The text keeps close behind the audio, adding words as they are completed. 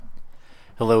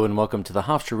Hello and welcome to the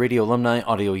Hofstra Radio Alumni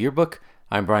Audio Yearbook.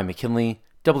 I'm Brian McKinley,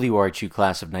 WRHU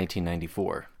class of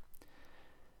 1994.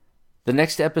 The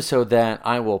next episode that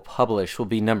I will publish will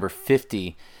be number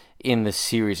 50 in this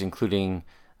series, including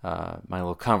my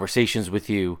little conversations with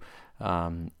you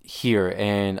here.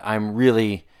 And I'm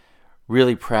really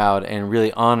proud and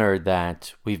really honored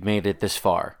that we've made it this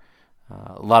far.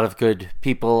 A lot of good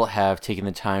people have taken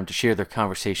the time to share their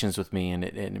conversations with me, and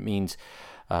it means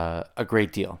a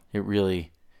great deal. It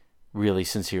really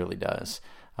sincerely does.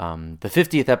 The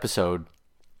 50th episode,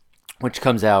 which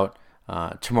comes out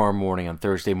tomorrow morning, on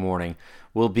Thursday morning,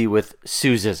 will be with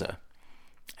Sue Zizza.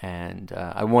 And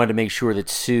I wanted to make sure that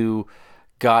Sue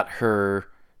got her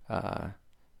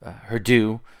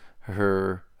due,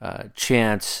 her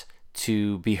chance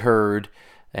to be heard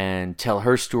and tell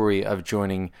her story of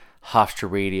joining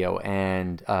Hofstra Radio.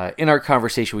 And in our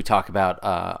conversation, we talk about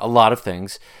a lot of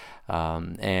things.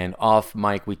 And off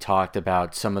mic, we talked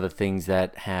about some of the things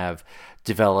that have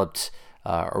developed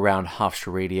around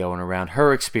Hofstra Radio and around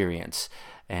her experience.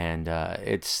 And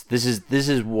this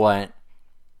is what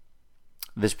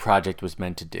this project was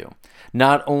meant to do.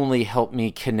 Not only help me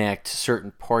connect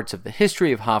certain parts of the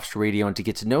history of Hofstra Radio and to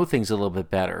get to know things a little bit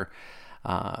better,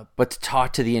 but to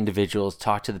talk to the individuals,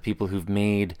 talk to the people who've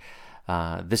made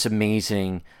this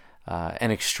amazing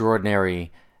and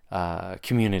extraordinary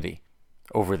community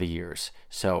over the years.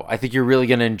 So I think you're really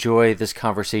going to enjoy this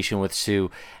conversation with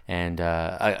Sue. And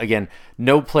again,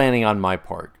 no planning on my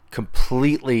part.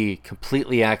 Completely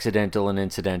accidental and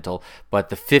incidental. But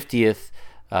the 50th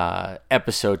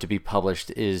episode to be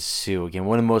published is Sue. Again,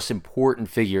 one of the most important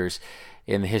figures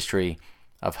in the history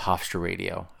of Hofstra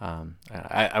Radio.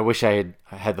 I wish I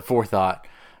had the forethought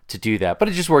to do that, but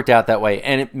it just worked out that way.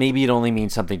 And maybe it only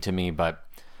means something to me, but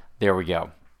there we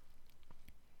go.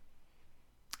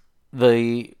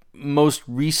 The most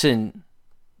recent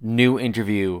new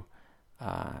interview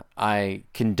I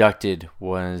conducted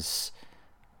was,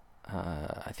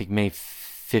 I think, May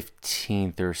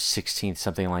 15th or 16th,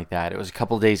 something like that. It was a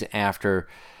couple of days after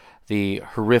the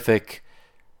horrific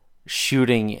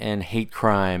shooting and hate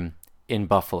crime in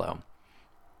Buffalo.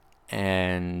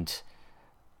 And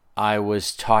I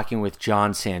was talking with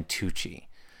John Santucci.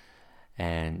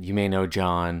 And you may know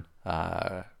John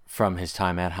from his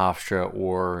time at Hofstra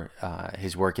or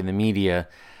his work in the media.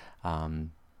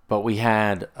 But we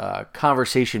had a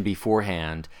conversation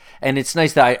beforehand. And it's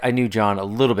nice that I knew John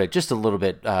just a little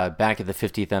bit. Back at the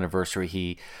 50th anniversary,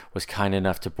 he was kind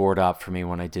enough to board up for me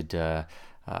when I did a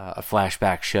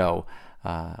flashback show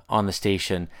on the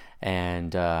station.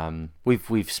 And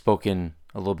we've spoken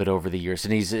a little bit over the years.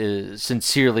 And he's a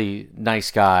sincerely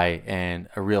nice guy and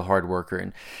a real hard worker.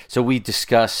 And so we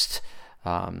discussed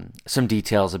some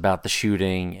details about the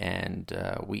shooting, and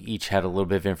we each had a little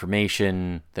bit of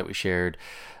information that we shared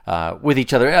with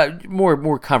each other.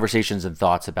 More conversations and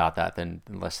thoughts about that than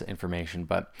less information.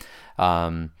 But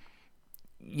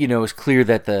it's clear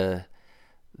that the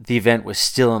event was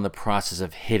still in the process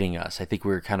of hitting us. I think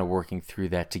we were kind of working through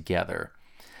that together,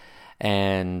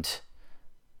 and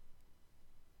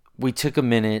we took a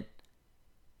minute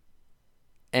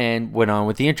and went on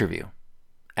with the interview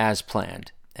as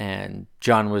planned. And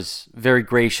John was very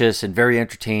gracious and very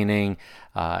entertaining,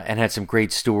 and had some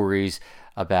great stories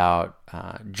about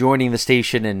joining the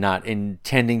station and not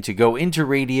intending to go into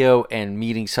radio, and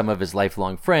meeting some of his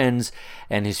lifelong friends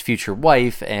and his future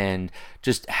wife, and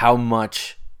just how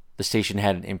much the station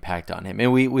had an impact on him.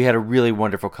 And we had a really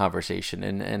wonderful conversation.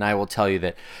 And I will tell you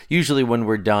that usually when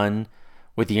we're done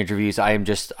with the interviews,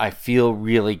 I feel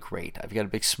really great. I've got a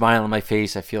big smile on my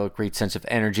face. I feel a great sense of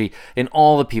energy in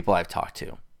all the people I've talked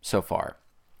to so far.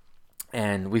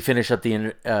 And we finished up the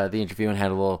interview and had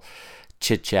a little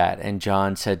chit chat. And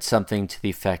John said something to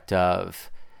the effect of,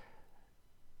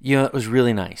 it was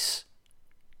really nice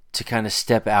to kind of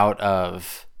step out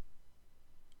of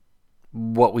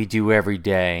what we do every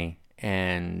day,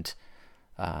 and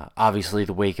obviously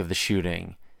the wake of the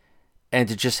shooting, and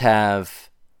to just have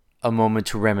a moment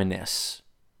to reminisce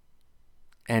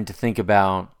and to think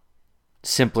about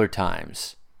simpler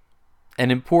times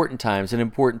and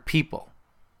important people.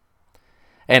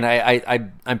 And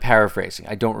I'm paraphrasing.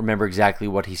 I don't remember exactly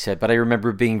what he said, but I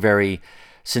remember being very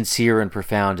sincere and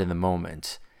profound in the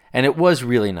moment. And it was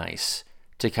really nice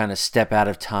to kind of step out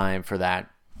of time for that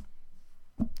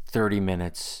 30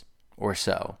 minutes or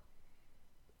so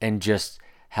and just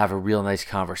have a real nice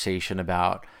conversation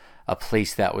about a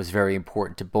place that was very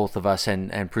important to both of us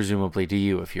and presumably to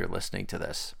you if you're listening to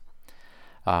this.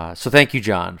 So thank you,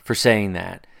 John, for saying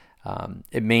that.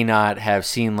 It may not have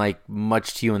seemed like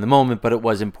much to you in the moment, but it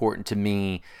was important to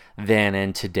me then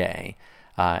and today.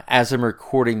 As I'm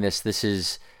recording this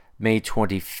is May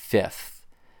 25th.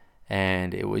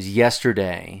 And it was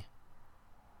yesterday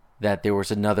that there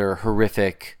was another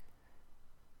horrific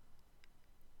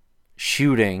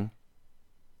shooting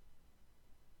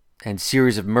and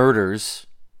series of murders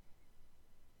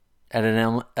at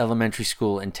an elementary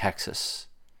school in Texas.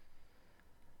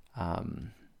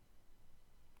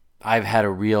 I've had a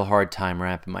real hard time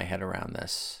wrapping my head around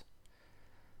this.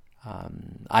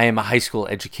 I am a high school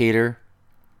educator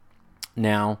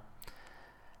now,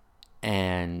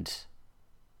 and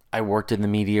I worked in the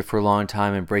media for a long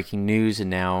time in breaking news, and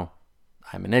now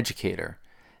I'm an educator.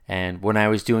 And when I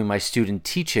was doing my student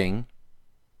teaching,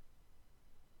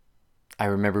 I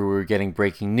remember we were getting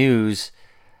breaking news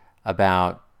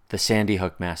about the Sandy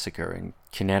Hook massacre in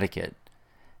Connecticut,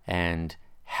 and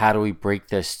how do we break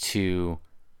this to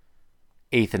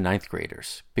 8th and 9th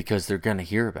graders, because they're going to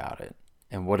hear about it.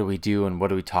 And what do we do, and what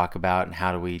do we talk about, and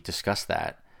how do we discuss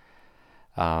that?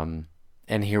 And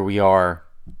here we are.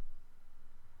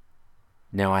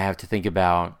 Now I have to think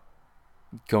about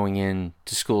going in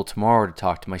to school tomorrow to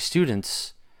talk to my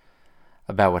students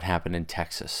about what happened in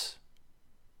Texas.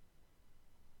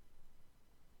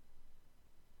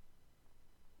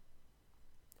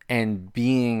 And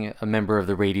being a member of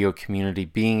the radio community,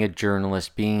 being a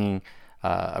journalist, being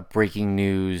a breaking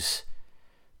news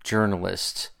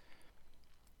journalist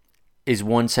is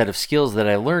one set of skills that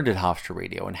I learned at Hofstra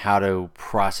Radio, and how to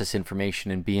process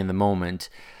information and be in the moment.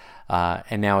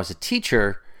 And now as a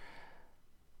teacher,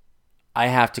 I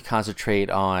have to concentrate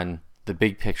on the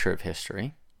big picture of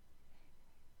history.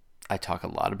 I talk a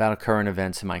lot about current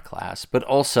events in my class, but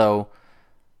also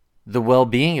the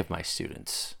well-being of my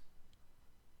students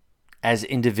as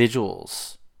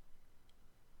individuals.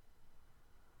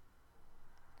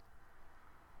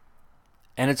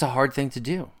 And it's a hard thing to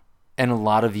do. And a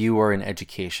lot of you are in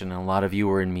education, and a lot of you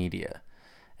are in media,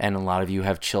 and a lot of you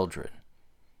have children.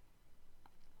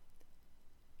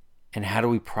 And how do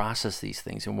we process these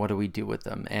things, and what do we do with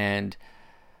them? And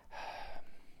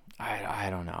I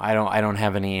don't know. I don't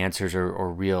have any answers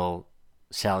or real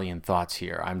salient thoughts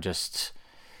here. I'm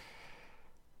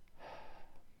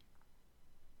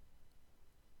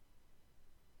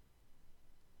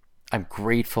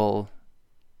grateful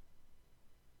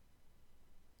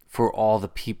for all the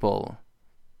people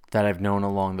that I've known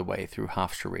along the way through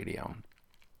Hofstra Radio,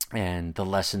 and the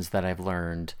lessons that I've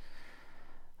learned,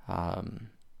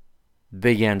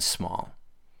 big and small.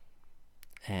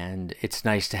 And it's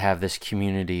nice to have this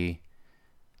community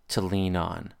to lean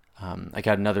on. I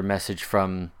got another message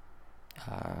from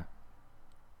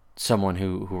someone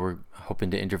who we're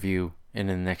hoping to interview in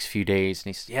the next few days, and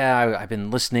he said, "Yeah, I've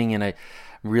been listening, and I'm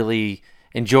really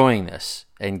enjoying this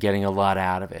and getting a lot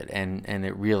out of it, and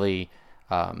it really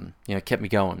kept me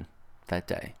going that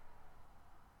day."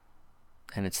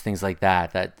 And it's things like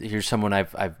that here's someone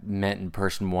I've met in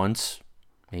person once,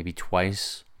 maybe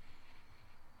twice,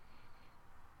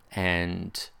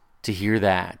 and to hear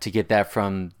that, to get that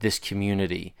from this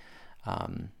community,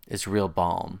 is real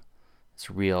balm. It's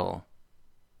real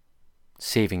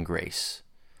saving grace.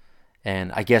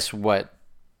 And I guess what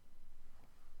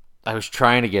I was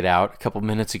trying to get out a couple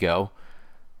minutes ago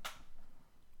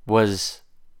was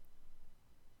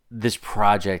this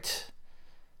project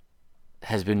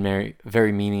has been very,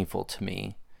 very meaningful to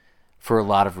me for a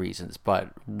lot of reasons.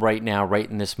 But right now, right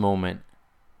in this moment,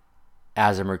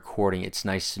 as I'm recording, it's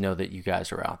nice to know that you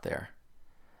guys are out there,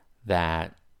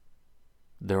 that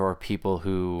there are people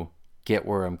who get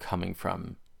where I'm coming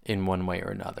from in one way or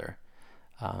another.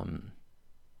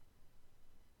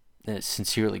 And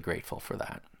sincerely grateful for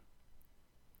that.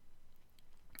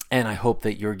 And I hope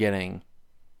that you're getting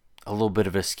a little bit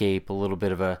of escape, a little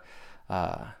bit of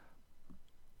a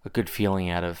good feeling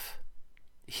out of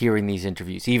hearing these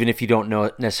interviews, even if you don't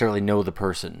necessarily know the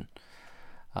person.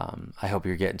 I hope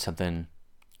you're getting something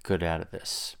good out of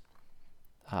this.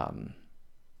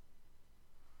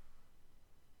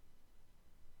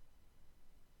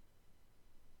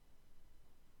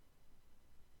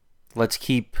 Let's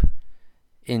keep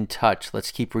in touch. Let's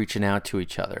keep reaching out to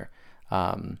each other.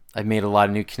 I've made a lot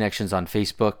of new connections on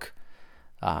Facebook,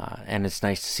 and it's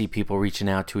nice to see people reaching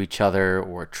out to each other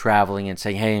or traveling and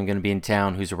saying, "Hey, I'm going to be in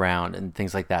town. Who's around?" and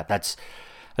things like that. That's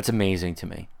amazing to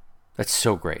me. That's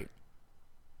so great.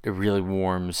 It really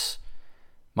warms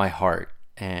my heart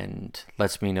and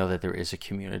lets me know that there is a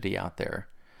community out there.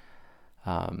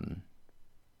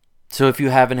 So if you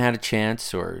haven't had a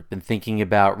chance or been thinking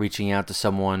about reaching out to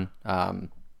someone,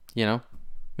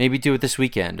 maybe do it this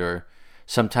weekend or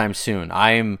sometime soon.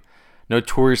 I'm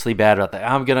notoriously bad about that.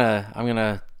 I'm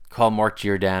gonna call Mark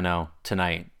Giordano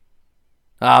tonight.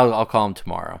 I'll call him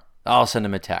tomorrow. I'll send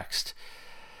him a text.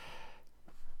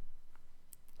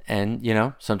 And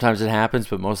sometimes it happens,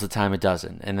 but most of the time it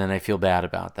doesn't, and then I feel bad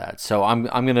about that. So I'm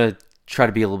gonna try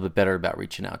to be a little bit better about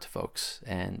reaching out to folks,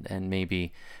 and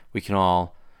maybe we can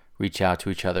all reach out to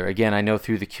each other. Again, I know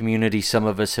through the community, some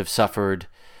of us have suffered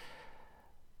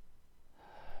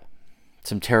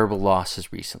some terrible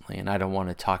losses recently, and I don't want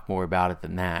to talk more about it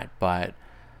than that, but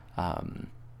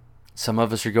some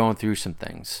of us are going through some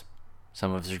things.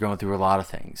 Some of us are going through a lot of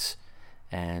things,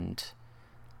 and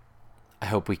I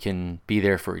hope we can be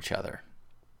there for each other.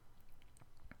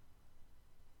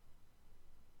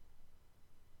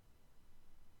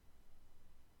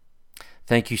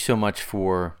 Thank you so much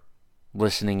for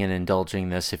listening and indulging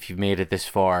this. If you've made it this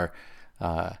far,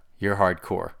 you're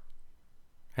hardcore,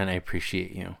 and I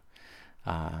appreciate you.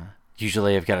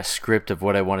 Usually I've got a script of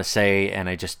what I want to say, and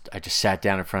I just sat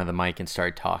down in front of the mic and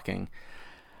started talking.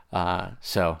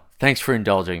 So thanks for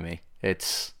indulging me.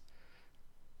 It's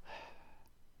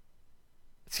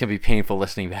going to be painful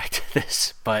listening back to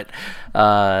this, but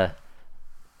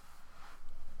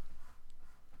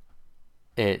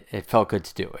it felt good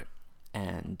to do it.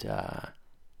 And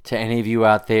to any of you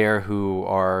out there who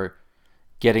are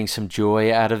getting some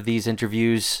joy out of these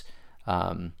interviews,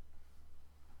 I'm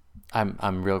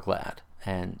real glad.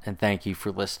 And thank you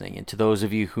for listening. And to those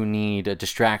of you who need a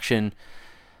distraction,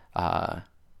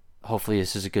 hopefully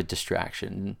this is a good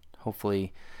distraction.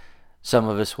 Hopefully some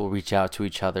of us will reach out to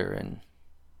each other in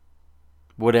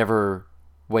whatever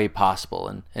way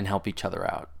possible and help each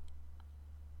other out.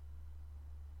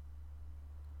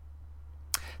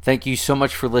 Thank you so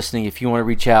much for listening. If you want to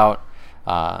reach out,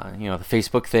 the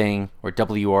Facebook thing, or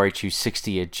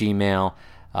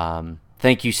WRHU60@gmail.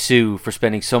 Thank you, Sue, for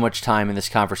spending so much time in this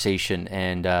conversation,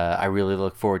 and I really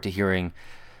look forward to hearing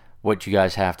what you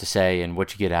guys have to say and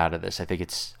what you get out of this. I think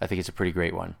it's a pretty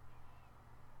great one.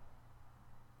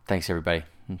 Thanks, everybody,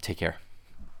 and take care.